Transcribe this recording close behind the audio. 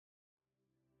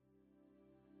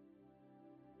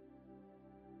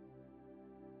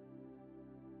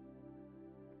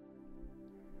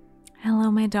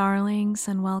Hello, my darlings,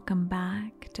 and welcome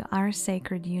back to Our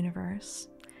Sacred Universe,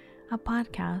 a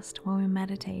podcast where we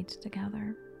meditate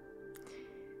together.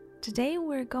 Today,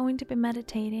 we're going to be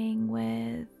meditating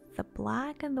with the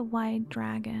black and the white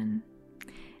dragon,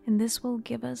 and this will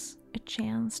give us a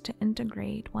chance to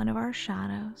integrate one of our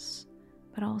shadows,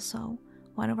 but also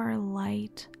one of our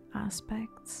light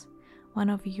aspects, one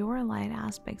of your light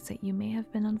aspects that you may have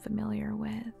been unfamiliar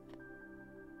with.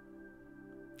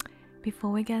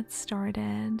 Before we get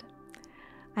started,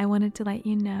 I wanted to let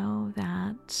you know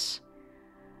that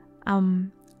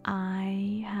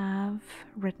I have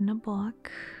written a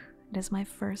book. It is my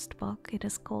first book. It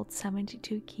is called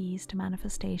 72 Keys to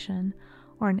Manifestation,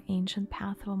 or An Ancient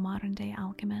Path of a Modern Day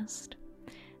Alchemist.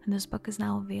 And this book is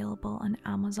now available on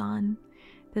Amazon.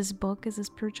 This book is a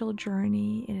spiritual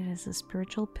journey. It is a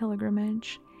spiritual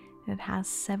pilgrimage. It has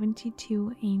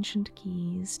 72 ancient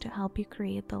keys to help you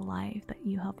create the life that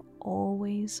you have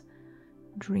always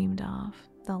dreamed of,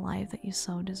 the life that you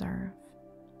so deserve.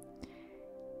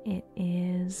 It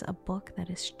is a book that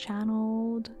is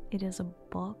channeled. It is a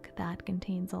book that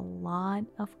contains a lot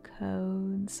of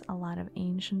codes, a lot of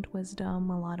ancient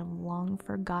wisdom, a lot of long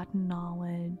forgotten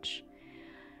knowledge,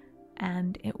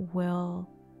 and it will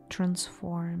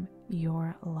transform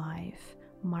your life.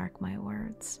 Mark my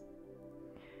words.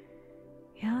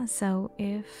 Yeah, so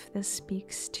if this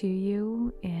speaks to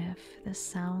you, if this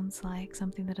sounds like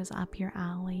something that is up your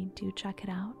alley, do check it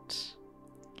out.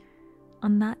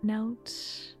 On that note,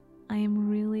 I am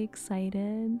really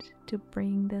excited to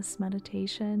bring this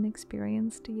meditation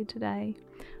experience to you today.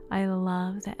 I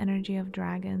love the energy of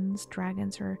dragons.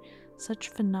 Dragons are such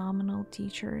phenomenal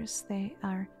teachers. They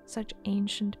are such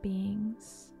ancient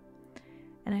beings.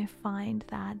 And I find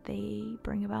that they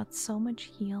bring about so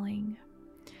much healing.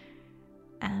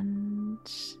 And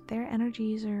their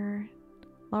energies are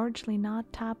largely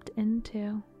not tapped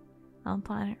into on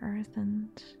planet Earth, and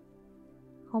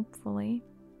hopefully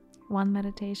one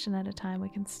meditation at a time we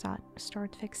can start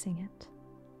fixing it.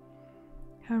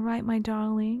 Alright, my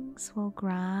darlings, we'll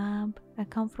grab a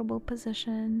comfortable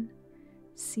position,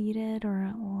 seated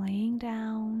or laying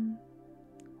down,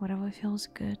 whatever feels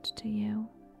good to you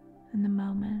in the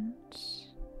moment.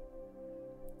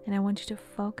 And I want you to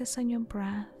focus on your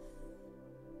breath,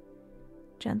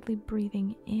 gently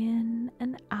breathing in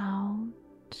and out,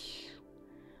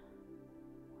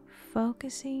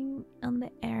 focusing on the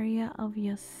area of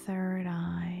your third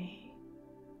eye,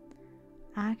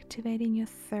 activating your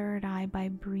third eye by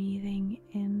breathing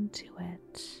into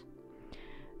it.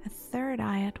 A third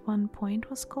eye at one point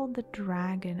was called the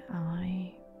dragon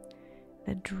eye.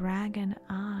 The dragon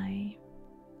eye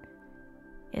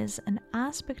is an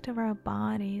aspect of our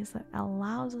bodies that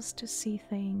allows us to see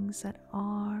things that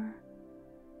are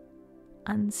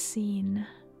unseen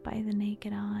by the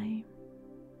naked eye.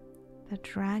 The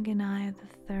dragon eye, the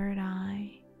third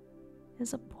eye,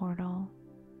 is a portal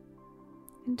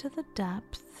into the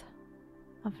depth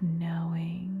of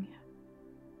knowing.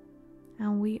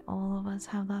 And we, all of us,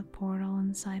 have that portal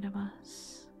inside of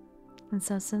us. And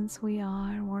so since we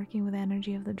are working with the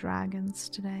energy of the dragons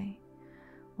today,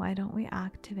 why don't we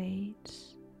activate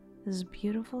this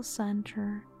beautiful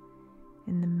center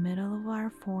in the middle of our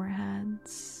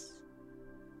foreheads?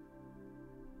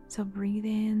 So breathe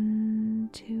in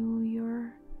to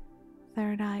your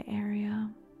third eye area,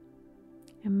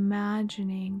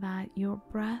 imagining that your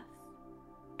breath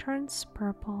turns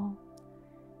purple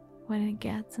when it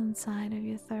gets inside of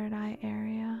your third eye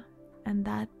area, and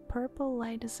that purple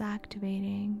light is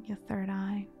activating your third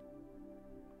eye.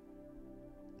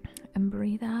 And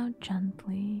breathe out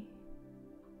gently.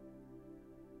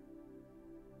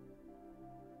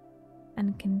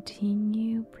 And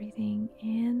continue breathing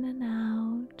in and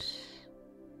out,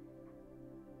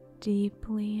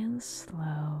 deeply and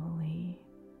slowly,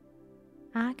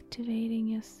 activating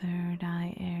your third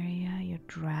eye area, your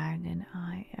dragon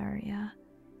eye area,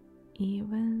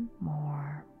 even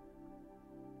more.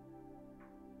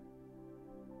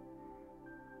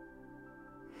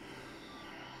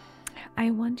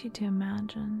 I want you to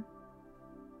imagine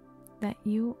that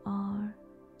you are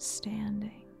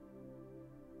standing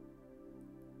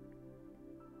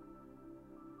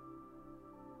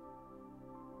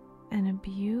in a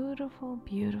beautiful,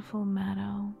 beautiful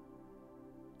meadow.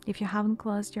 If you haven't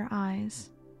closed your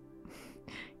eyes,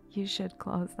 you should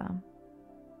close them.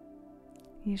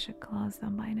 You should close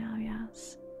them by now,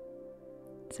 yes.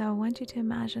 So I want you to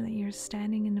imagine that you're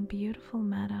standing in a beautiful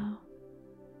meadow.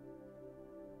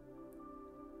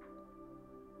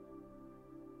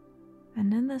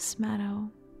 And in this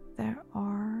meadow, there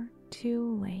are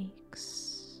two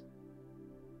lakes.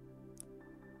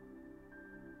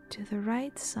 To the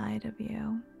right side of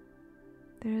you,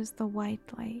 there is the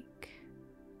white lake.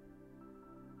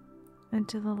 And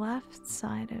to the left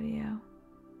side of you,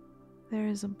 there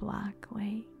is a black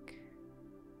lake.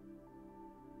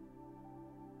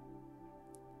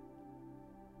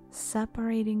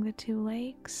 Separating the two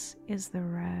lakes is the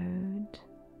road,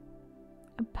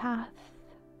 a path.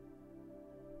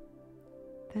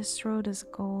 This road is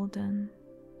golden,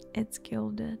 it's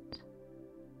gilded,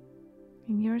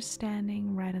 and you're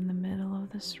standing right in the middle of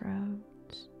this road.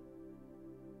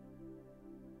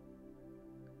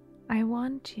 I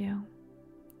want you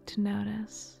to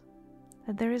notice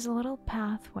that there is a little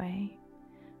pathway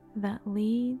that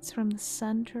leads from the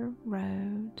center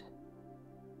road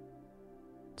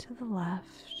to the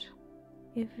left.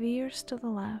 It veers to the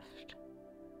left,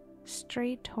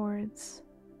 straight towards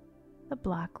the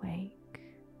Black Lake.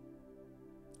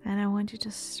 And I want you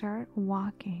to start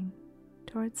walking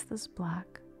towards this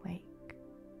Black Lake.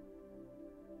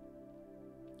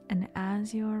 And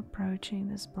as you're approaching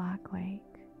this Black Lake,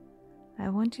 I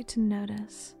want you to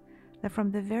notice that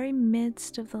from the very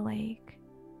midst of the lake,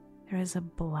 there is a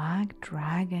black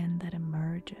dragon that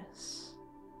emerges.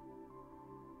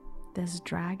 This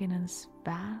dragon is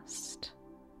vast,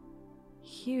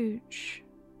 huge,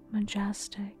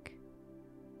 majestic.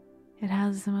 It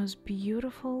has the most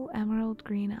beautiful emerald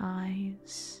green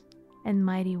eyes and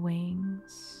mighty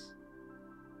wings.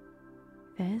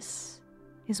 This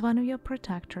is one of your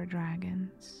protector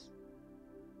dragons.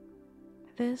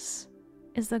 This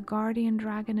is the guardian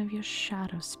dragon of your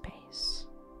shadow space.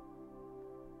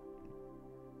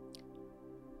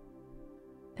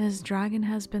 This dragon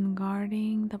has been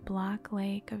guarding the Black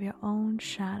Lake of your own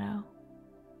shadow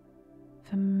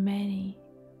for many,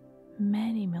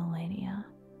 many millennia.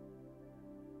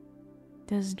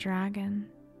 This dragon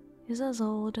is as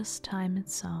old as time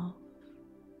itself.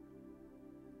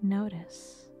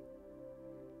 Notice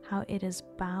how it is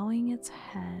bowing its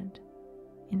head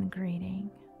in greeting.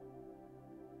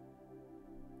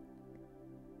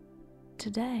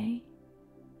 Today,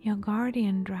 your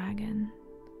guardian dragon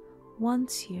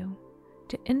wants you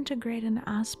to integrate an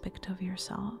aspect of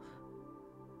yourself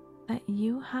that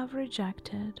you have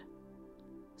rejected,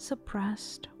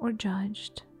 suppressed, or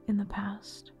judged in the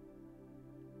past.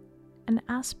 An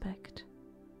aspect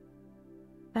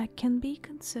that can be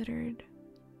considered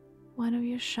one of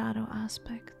your shadow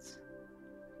aspects.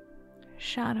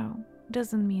 Shadow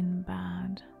doesn't mean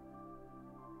bad.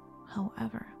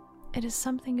 However, it is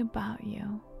something about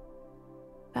you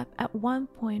that at one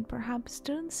point perhaps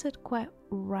didn't sit quite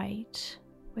right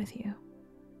with you.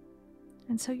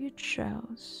 And so you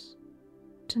chose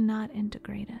to not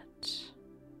integrate it.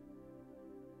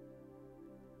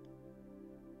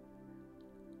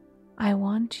 I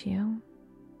want you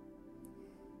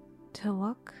to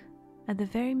look at the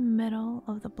very middle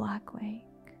of the Black Lake,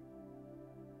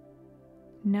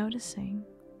 noticing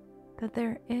that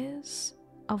there is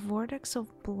a vortex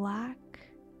of black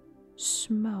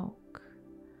smoke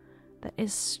that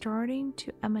is starting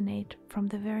to emanate from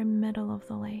the very middle of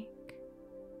the lake.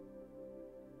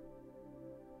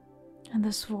 And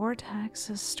this vortex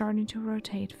is starting to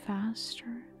rotate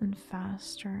faster and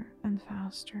faster and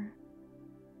faster.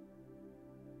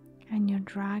 And your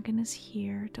dragon is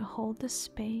here to hold the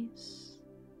space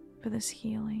for this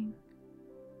healing.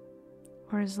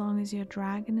 For as long as your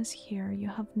dragon is here, you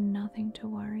have nothing to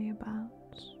worry about.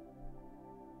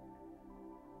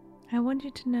 I want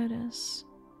you to notice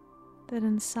that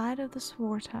inside of this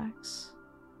vortex,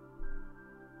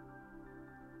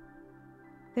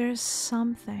 there is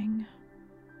something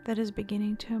that is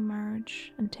beginning to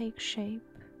emerge and take shape.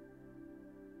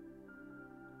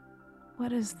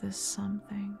 What is this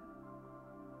something?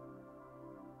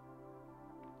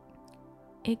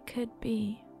 It could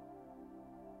be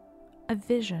a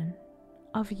vision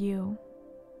of you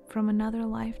from another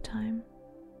lifetime,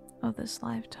 of this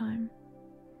lifetime.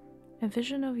 A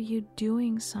vision of you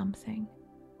doing something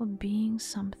or being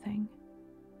something.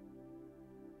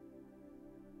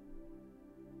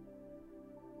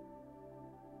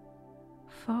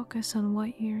 Focus on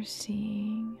what you're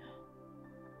seeing.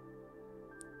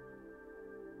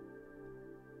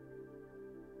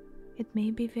 It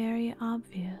may be very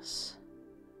obvious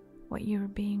what you're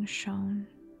being shown,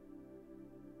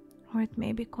 or it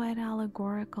may be quite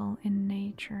allegorical in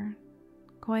nature,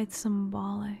 quite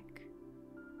symbolic.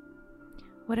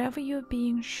 Whatever you're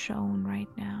being shown right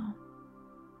now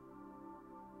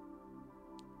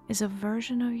is a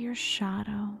version of your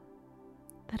shadow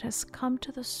that has come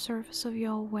to the surface of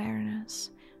your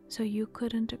awareness so you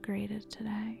could integrate it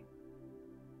today.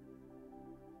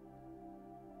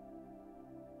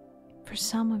 For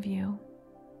some of you,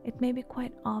 it may be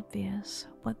quite obvious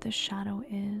what this shadow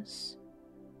is.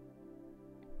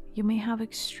 You may have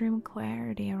extreme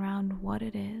clarity around what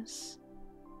it is,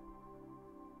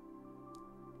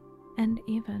 and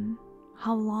even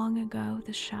how long ago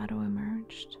the shadow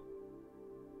emerged.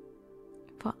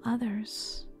 For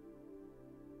others,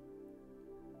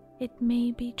 it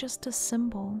may be just a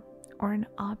symbol or an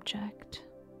object,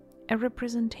 a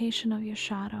representation of your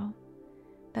shadow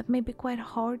that may be quite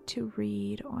hard to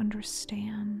read or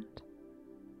understand.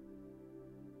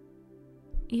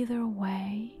 Either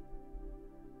way,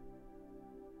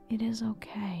 it is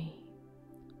okay.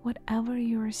 Whatever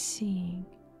you're seeing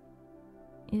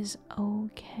is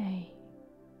okay.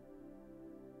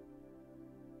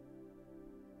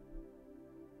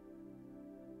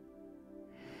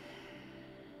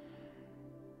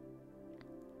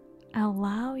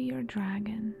 Allow your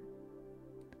dragon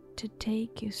to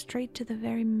take you straight to the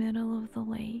very middle of the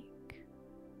lake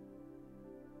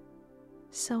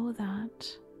so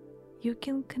that you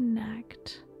can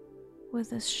connect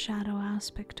with this shadow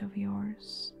aspect of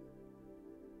yours.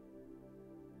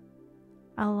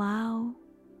 Allow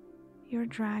your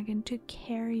dragon to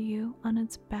carry you on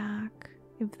its back,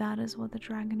 if that is what the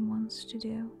dragon wants to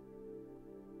do,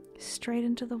 straight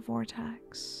into the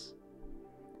vortex.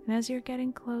 And as you're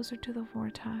getting closer to the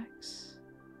vortex,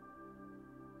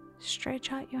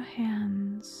 stretch out your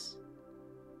hands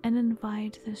and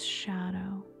invite this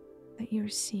shadow that you're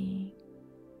seeing,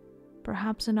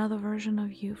 perhaps another version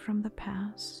of you from the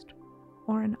past,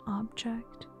 or an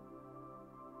object,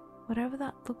 whatever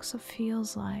that looks or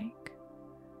feels like.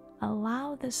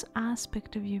 Allow this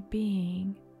aspect of your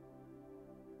being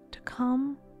to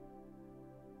come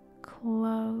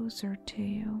closer to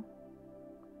you.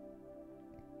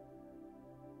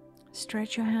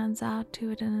 Stretch your hands out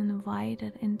to it and invite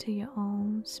it into your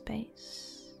own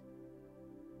space.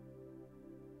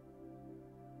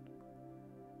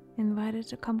 Invite it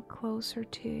to come closer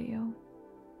to you.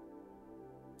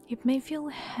 It may feel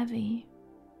heavy.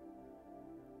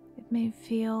 It may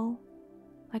feel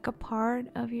like a part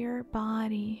of your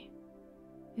body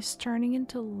is turning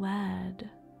into lead.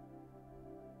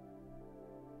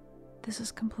 This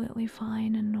is completely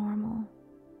fine and normal.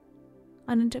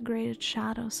 Unintegrated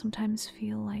shadows sometimes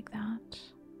feel like that.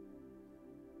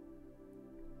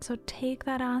 So take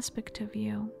that aspect of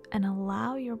you and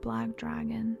allow your black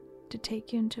dragon to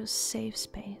take you into a safe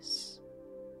space.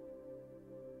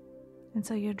 And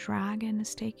so your dragon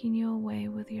is taking you away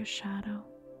with your shadow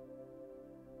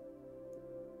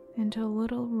into a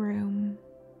little room.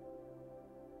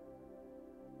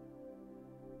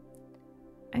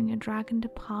 And your dragon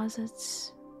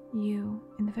deposits you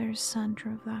in the very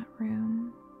center of that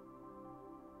room.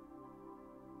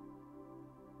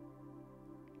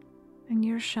 And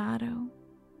your shadow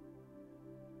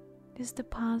is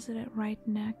deposited right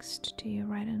next to you,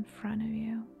 right in front of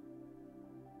you.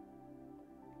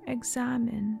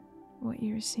 Examine what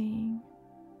you're seeing.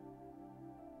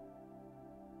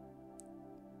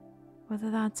 Whether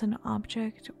that's an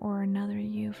object or another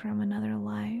you from another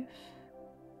life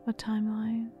or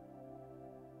timeline.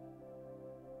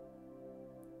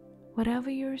 Whatever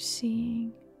you're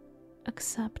seeing,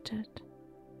 accept it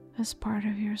as part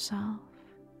of yourself.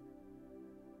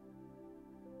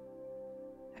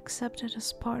 Accept it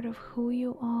as part of who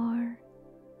you are.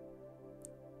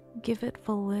 Give it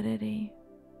validity.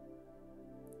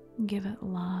 Give it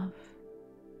love.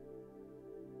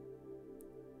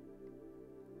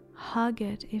 Hug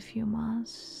it if you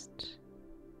must.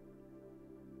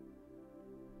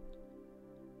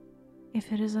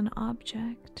 If it is an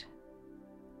object,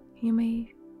 you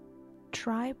may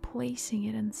try placing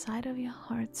it inside of your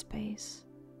heart space,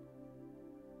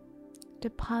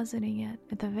 depositing it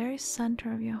at the very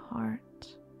center of your heart,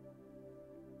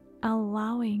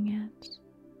 allowing it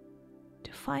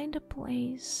to find a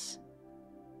place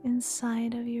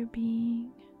inside of your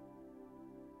being.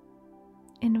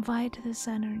 Invite this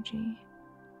energy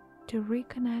to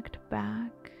reconnect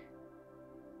back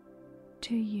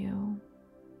to you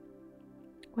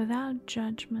without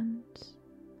judgment,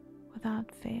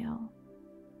 without fail.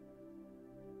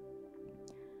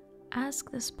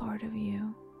 Ask this part of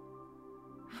you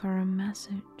for a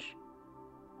message.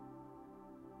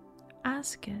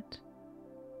 Ask it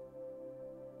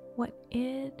what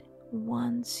it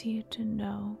wants you to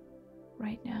know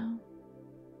right now.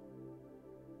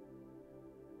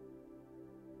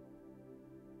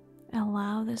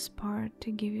 Allow this part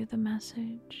to give you the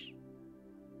message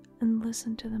and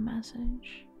listen to the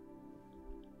message.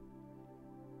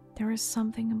 There is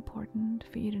something important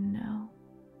for you to know.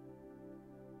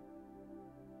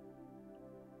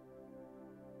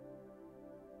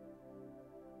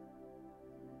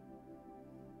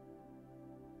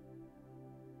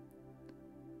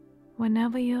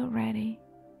 Whenever you're ready,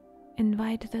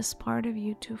 Invite this part of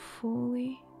you to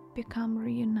fully become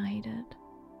reunited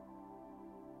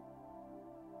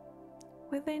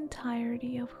with the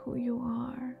entirety of who you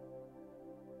are.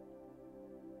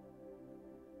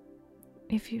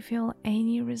 If you feel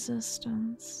any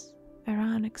resistance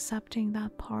around accepting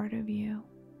that part of you,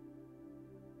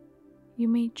 you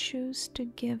may choose to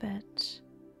give it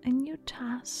a new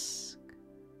task,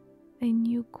 a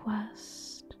new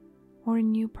quest, or a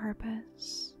new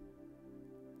purpose.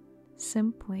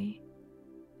 Simply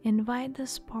invite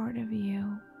this part of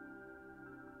you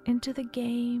into the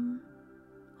game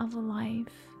of a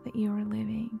life that you are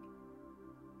living.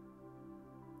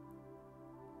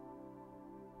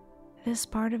 This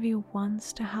part of you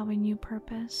wants to have a new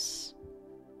purpose.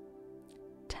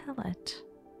 Tell it.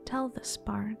 Tell this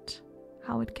part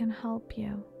how it can help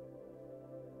you,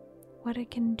 what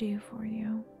it can do for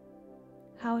you,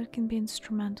 how it can be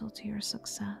instrumental to your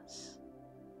success.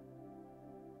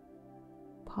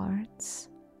 Parts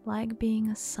like being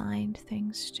assigned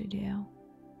things to do,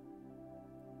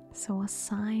 so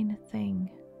assign a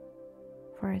thing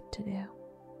for it to do.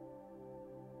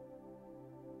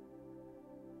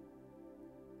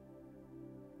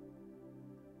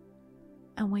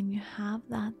 And when you have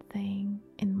that thing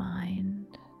in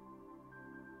mind,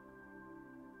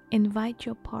 invite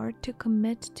your part to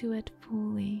commit to it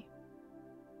fully.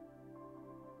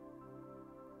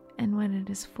 And when it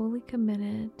is fully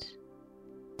committed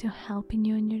to helping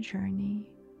you in your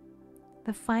journey,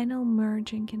 the final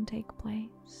merging can take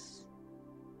place.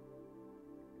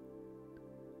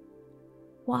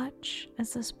 Watch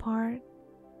as this part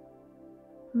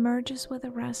merges with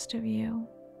the rest of you,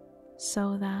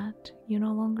 so that you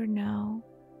no longer know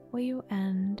where you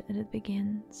end and it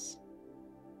begins.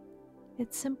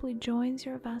 It simply joins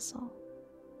your vessel,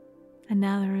 and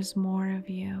now there is more of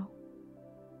you.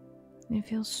 You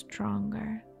feel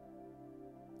stronger,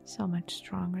 so much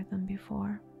stronger than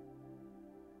before.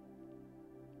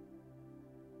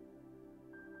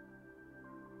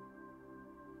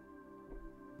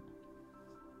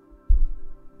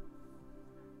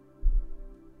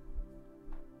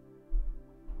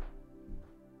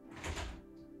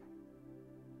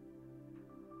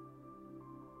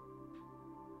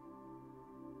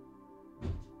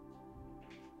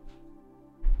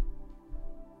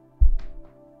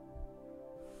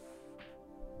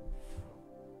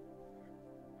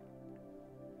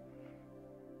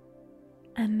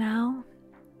 And now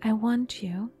I want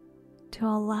you to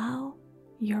allow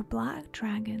your black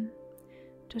dragon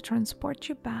to transport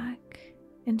you back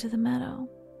into the meadow.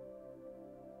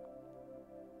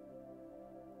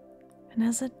 And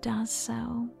as it does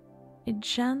so, it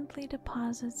gently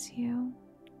deposits you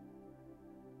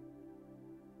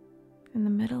in the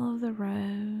middle of the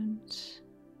road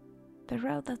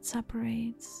that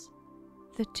separates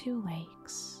the two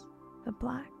lakes, the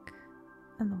black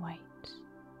and the white.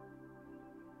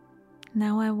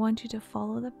 Now I want you to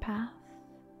follow the path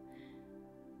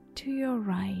to your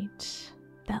right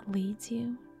that leads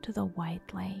you to the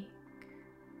white lake.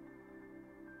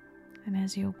 And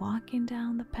as you're walking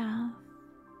down the path,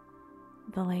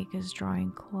 the lake is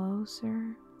drawing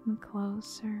closer and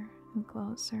closer and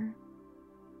closer.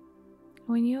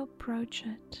 When you approach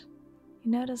it,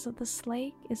 you notice that this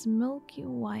lake is milky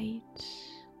white,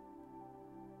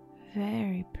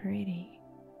 very pretty.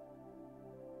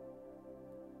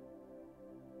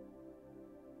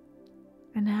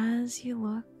 And as you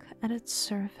look at its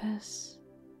surface,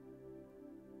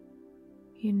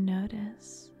 you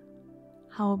notice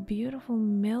how a beautiful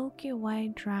milky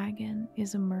white dragon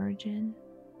is emerging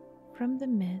from the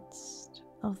midst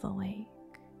of the lake.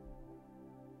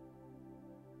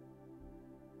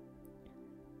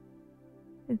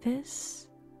 This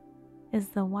is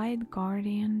the white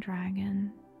guardian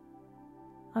dragon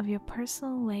of your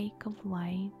personal lake of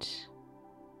light,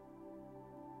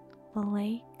 the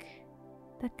lake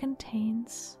that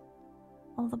contains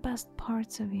all the best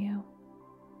parts of you,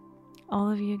 all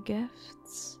of your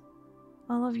gifts,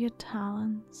 all of your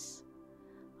talents,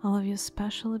 all of your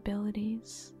special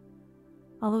abilities,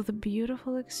 all of the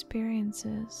beautiful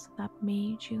experiences that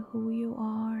made you who you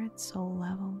are at soul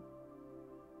level.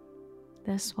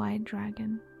 This white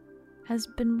dragon has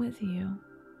been with you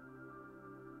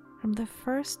from the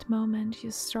first moment you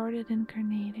started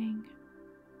incarnating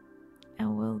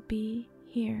and will be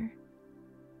here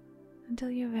until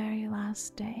your very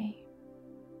last day.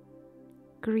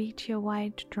 Greet your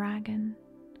white dragon.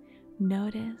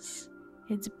 Notice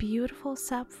its beautiful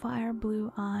sapphire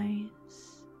blue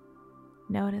eyes.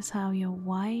 Notice how your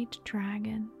white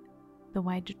dragon, the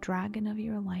white dragon of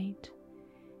your light,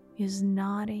 is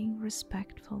nodding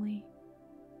respectfully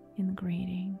in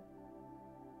greeting.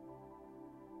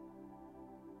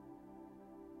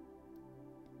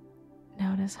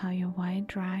 Notice how your white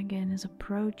dragon is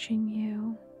approaching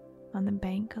you on the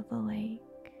bank of the lake.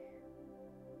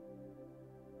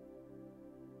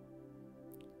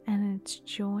 And it's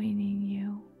joining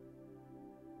you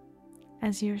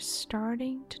as you're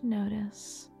starting to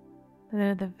notice that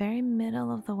at the very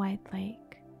middle of the white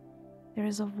lake, there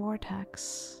is a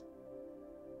vortex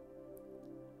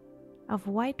of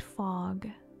white fog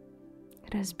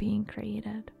that is being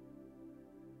created.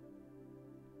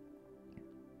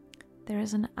 There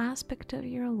is an aspect of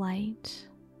your light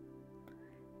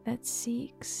that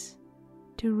seeks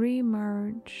to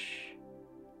re-emerge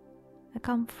and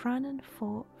come front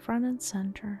and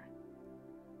center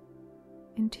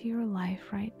into your life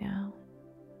right now.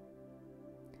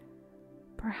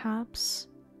 Perhaps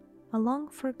a long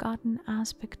forgotten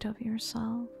aspect of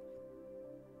yourself,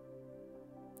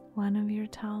 one of your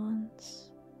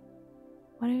talents,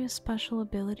 one of your special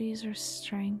abilities or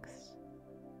strengths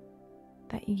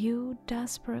that you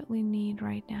desperately need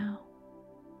right now,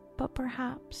 but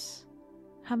perhaps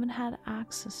haven't had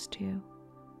access to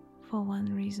for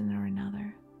one reason or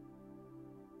another.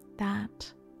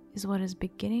 That is what is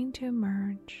beginning to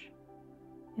emerge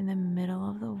in the middle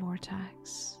of the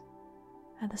vortex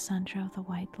at the center of the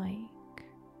white lake.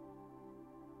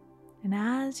 And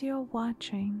as you're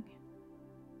watching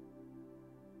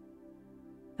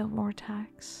the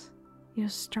vortex, you're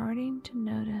starting to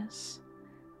notice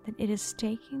that it is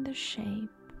taking the shape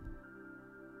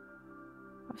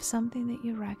of something that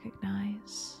you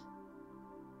recognize.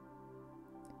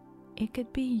 It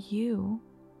could be you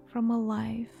from a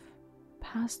life,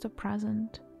 past or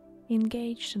present,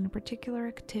 engaged in a particular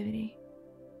activity,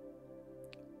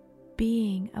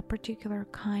 being a particular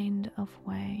kind of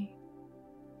way.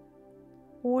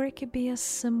 Or it could be a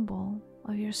symbol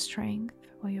of your strength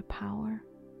or your power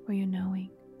or your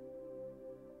knowing.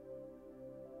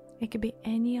 It could be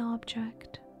any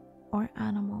object or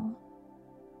animal,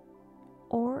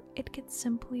 or it could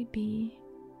simply be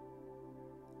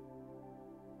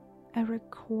a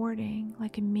recording,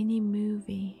 like a mini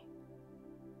movie,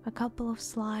 a couple of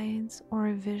slides or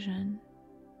a vision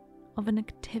of an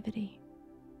activity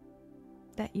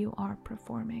that you are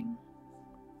performing.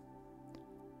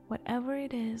 Whatever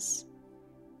it is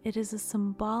a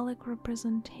symbolic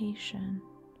representation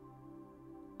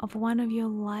of one of your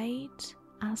light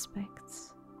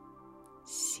aspects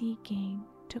seeking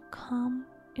to come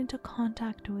into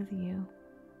contact with you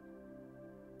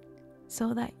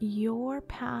so that your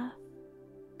path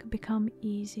could become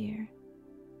easier,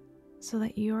 so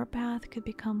that your path could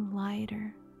become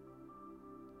lighter,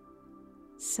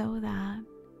 so that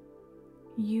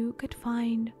you could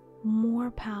find more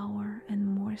power and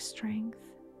more strength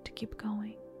to keep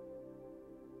going.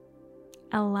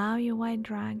 Allow your white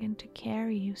dragon to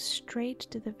carry you straight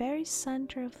to the very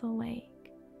center of the lake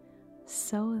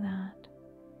so that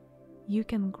you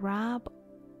can grab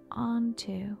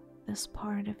onto this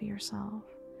part of yourself,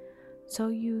 so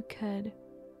you could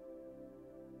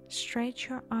stretch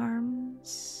your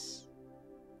arms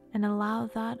and allow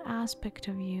that aspect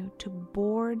of you to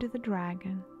board the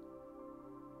dragon,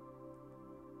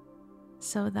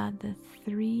 so that the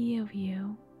three of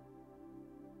you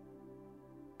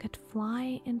could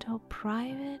fly into a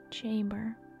private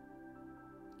chamber,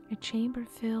 a chamber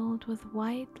filled with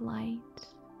white light,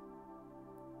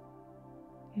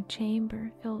 a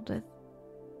chamber filled with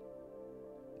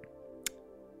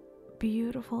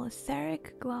beautiful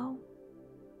etheric glow.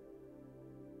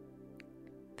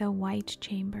 The white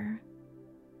chamber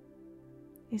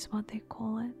is what they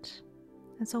call it.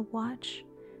 And so watch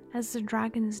as the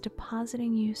dragon is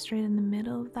depositing you straight in the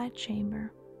middle of that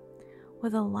chamber,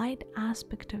 with a light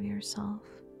aspect of yourself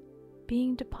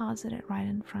being deposited right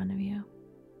in front of you.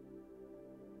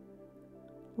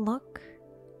 Look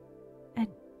at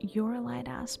your light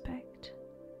aspect.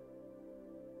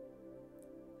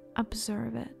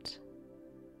 Observe it.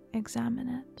 Examine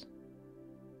it.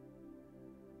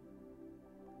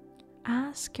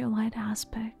 Ask your light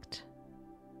aspect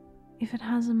if it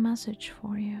has a message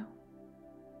for you.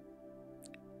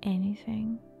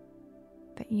 Anything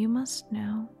that you must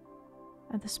know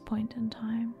at this point in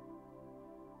time.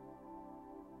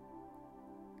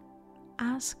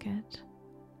 Ask it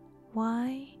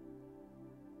why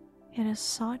it has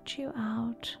sought you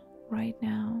out right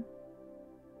now,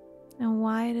 and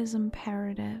why it is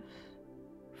imperative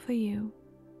for you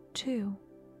to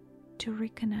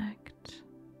reconnect.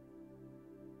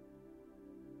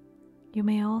 You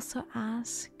may also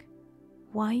ask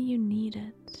why you need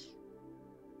it.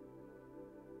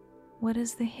 What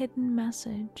is the hidden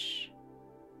message?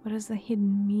 What is the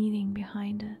hidden meaning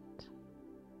behind it?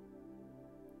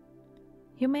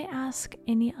 You may ask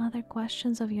any other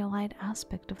questions of your light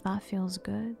aspect if that feels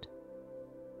good.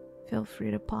 Feel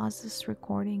free to pause this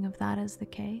recording if that is the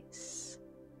case.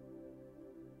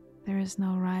 There is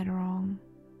no right or wrong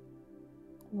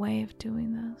way of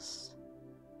doing this.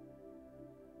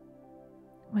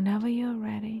 Whenever you're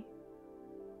ready,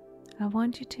 I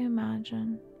want you to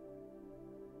imagine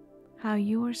how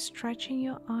you are stretching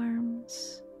your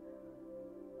arms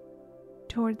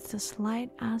towards this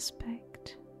light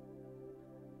aspect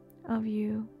of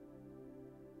you,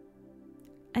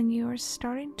 and you are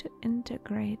starting to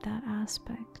integrate that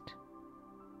aspect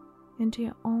into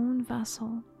your own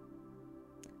vessel,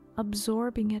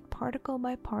 absorbing it particle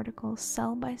by particle,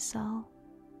 cell by cell,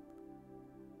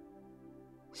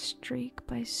 streak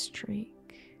by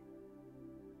streak,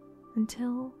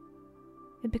 until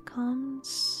it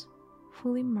becomes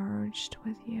fully merged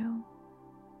with you.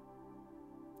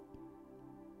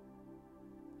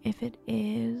 If it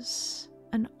is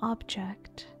an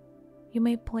object, you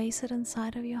may place it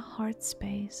inside of your heart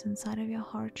space, inside of your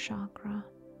heart chakra.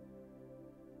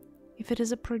 If it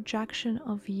is a projection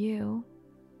of you,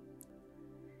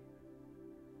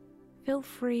 feel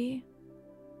free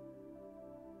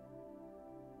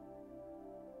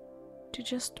to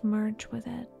just merge with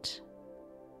it,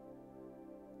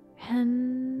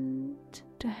 hand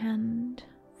to hand,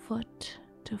 foot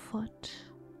to foot,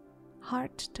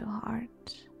 heart to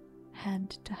heart, head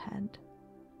to head,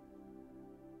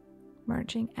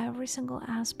 merging every single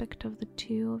aspect of the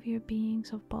two of your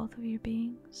beings, of both of your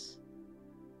beings,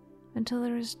 until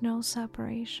there is no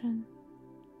separation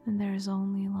and there is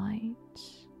only light.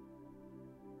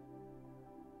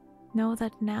 Know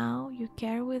that now you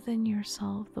carry within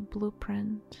yourself the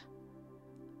blueprint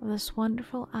of this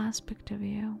wonderful aspect of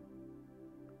you.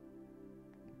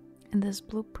 And this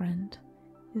blueprint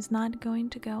is not going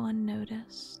to go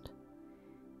unnoticed.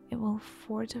 It will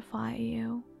fortify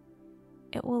you.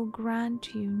 It will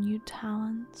grant you new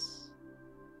talents,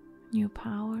 new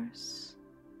powers,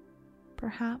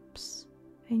 perhaps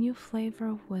a new flavor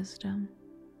of wisdom.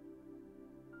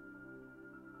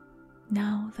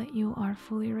 Now that you are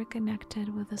fully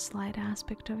reconnected with this light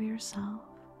aspect of yourself,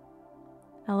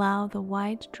 allow the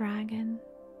white dragon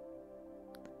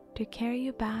to carry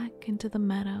you back into the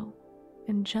meadow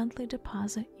and gently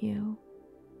deposit you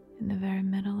in the very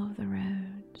middle of the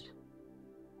road.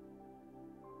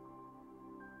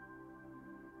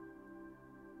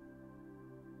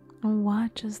 And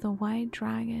watch as the white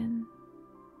dragon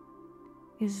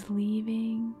is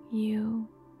leaving you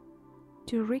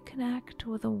to reconnect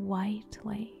with a white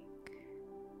lake.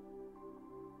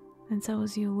 And so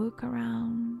as you look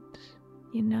around,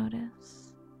 you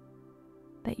notice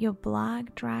that your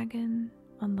black dragon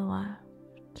on the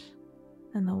left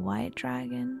and the white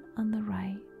dragon on the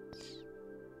right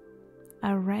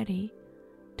are ready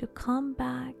to come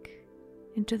back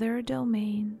into their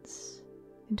domains,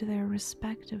 into their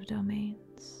respective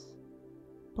domains.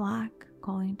 Black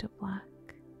calling to black,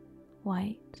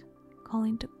 white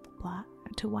calling to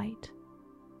white,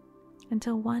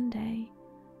 until one day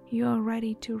you are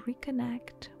ready to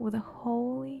reconnect with the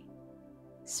holy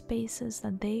spaces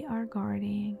that they are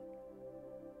guarding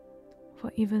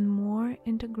for even more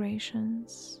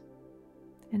integrations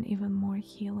and even more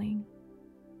healing.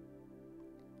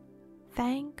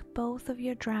 Thank both of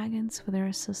your dragons for their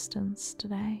assistance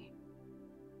today.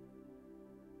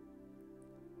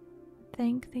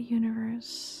 Thank the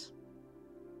universe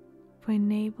for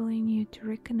enabling you to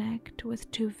reconnect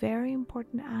with two very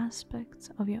important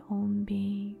aspects of your own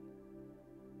being,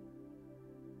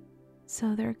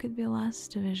 so there could be less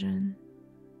division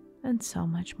and so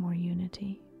much more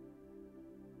unity.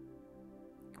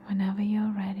 Whenever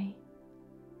you're ready,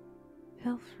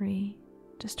 feel free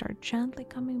to start gently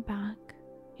coming back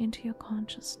into your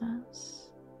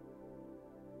consciousness.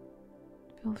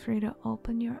 Feel free to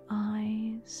open your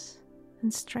eyes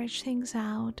and stretch things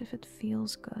out if it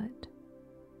feels good.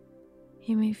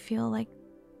 You may feel like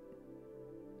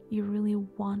you really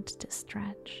want to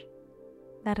stretch.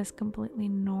 That is completely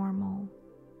normal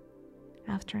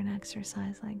after an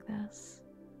exercise like this.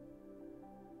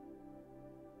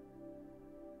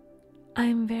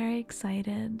 I'm very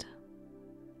excited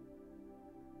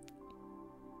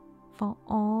for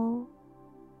all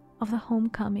of the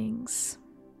homecomings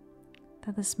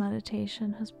that this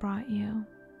meditation has brought you,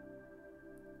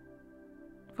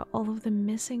 for all of the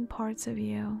missing parts of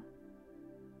you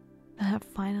that have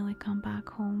finally come back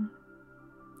home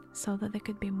so that there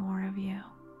could be more of you.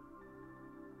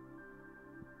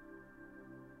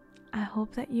 I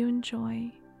hope that you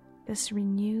enjoy this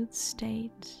renewed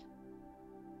state,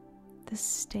 this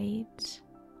state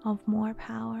of more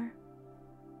power.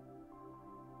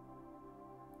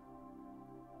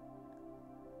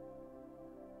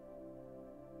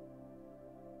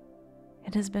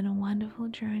 It has been a wonderful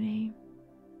journey,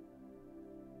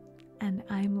 and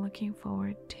I'm looking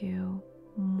forward to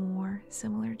more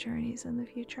similar journeys in the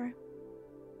future.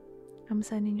 I'm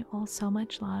sending you all so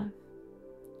much love,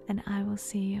 and I will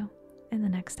see you in the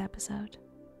next episode.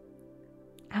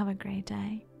 Have a great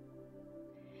day.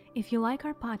 If you like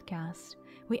our podcast,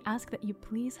 we ask that you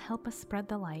please help us spread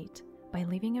the light by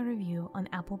leaving a review on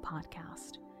Apple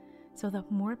Podcast so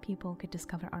that more people could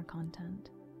discover our content.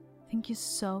 Thank you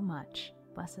so much,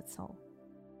 blessed soul.